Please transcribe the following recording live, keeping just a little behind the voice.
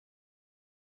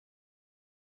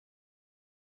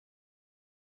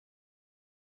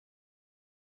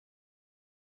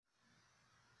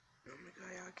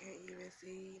can't even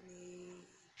see me.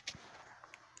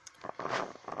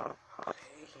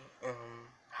 Okay,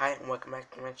 hi and welcome back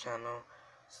to my channel.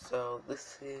 So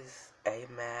this is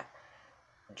AMAT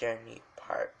Journey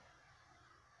Part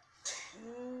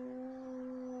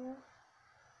 2.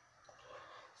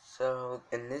 So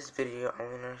in this video,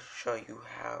 I'm gonna show you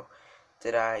how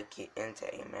did I get into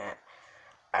AMAT.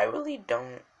 I really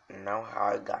don't know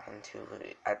how I got into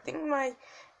it. I think my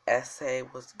essay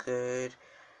was good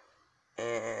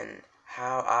and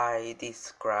how I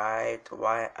described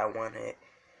why I wanted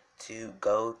to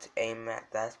go to AMAT.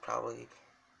 That's probably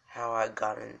how I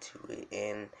got into it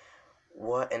and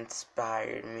what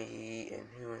inspired me and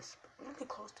who inspired. Let me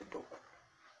close the door.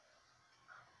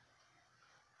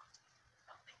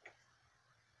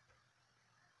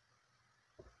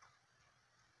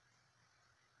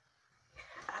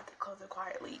 I have to close it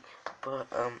quietly, but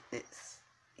it's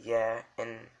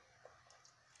and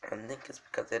I think it's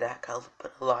because of that. Cause I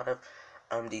put a lot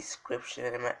of description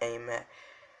in my AMAT,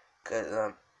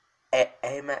 cause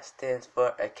AMAT stands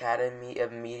for Academy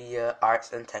of Media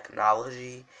Arts and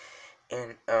Technology,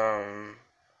 and I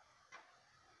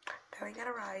got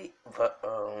it right, but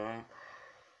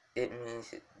it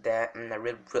means that I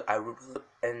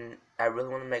really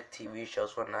want to make TV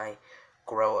shows when I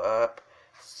grow up.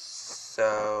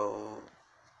 So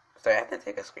I have to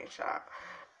take a screenshot.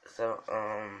 So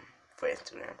for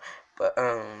Instagram, but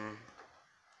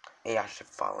yeah, y'all should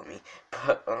follow me.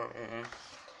 But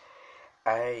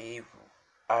I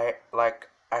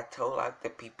told the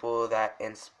people that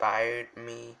inspired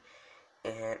me,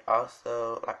 and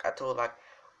also I told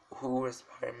who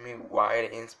inspired me, why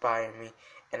they inspired me,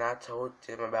 and I told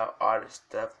them about all the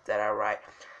stuff that I write.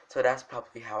 So that's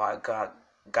probably how I got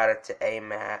into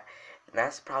AMAT, and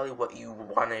that's probably what you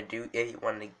want to do if you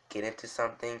want to get into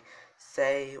something.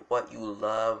 Say what you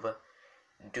love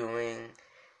doing,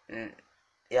 and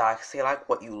say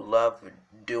what you love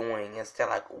doing instead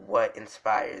what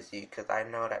inspires you, because I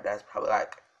know that that's probably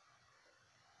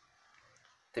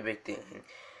the big thing.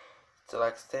 So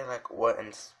say what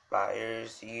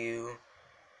inspires you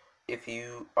if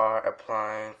you are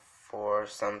applying for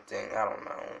something. I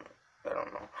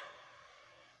don't know.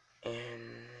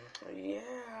 And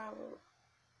yeah,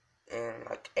 and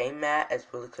AMAT is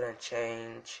really gonna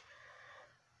change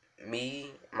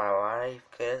me, my life,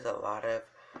 because there's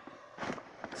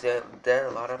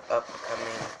a lot of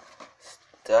upcoming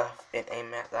stuff in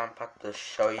AMAT that I'm about to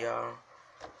show y'all.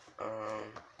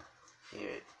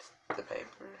 Here's the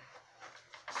paper.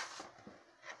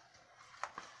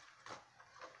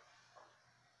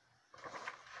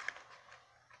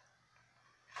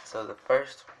 So the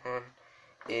first one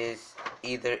is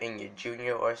either in your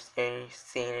junior or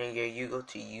senior year, you go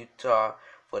to Utah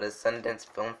for the Sundance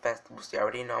Film Festival. So you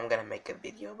already know I'm gonna make a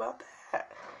video about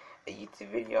that, a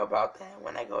YouTube video about that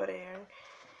when I go there.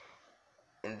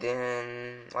 And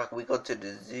then we go to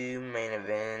the zoo main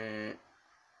event.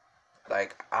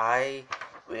 I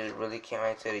really can't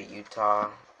wait to the Utah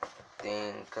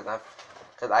thing, cause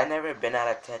I never been out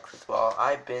of Texas. Well,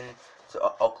 I've been to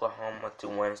Oklahoma to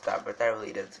Windstar, but that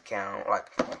really doesn't count.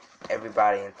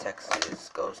 Everybody in Texas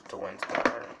goes to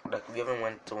Windstar. If you ever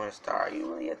went to Windstar, are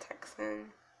you really a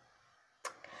Texan?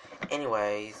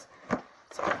 Anyways,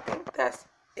 so I think that's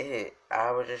it.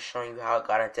 I was just showing you how I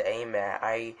got into AMAT.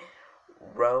 I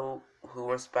wrote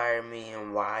who inspired me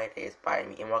and why they inspired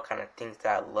me and what kind of things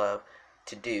that I love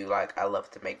to do. I love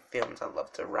to make films. I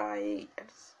love to write.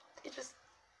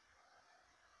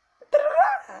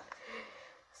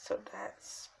 So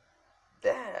that's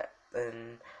that.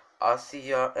 And I'll see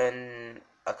y'all in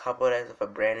a couple of days with a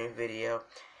brand new video.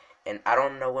 And I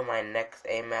don't know when my next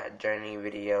AMAT journey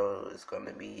video is going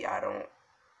to be. I don't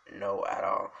know at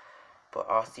all. But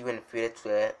I'll see you in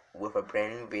Pt.2 with a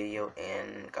brand new video.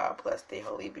 And God bless. Stay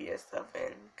holy. Be yourself.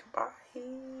 And goodbye.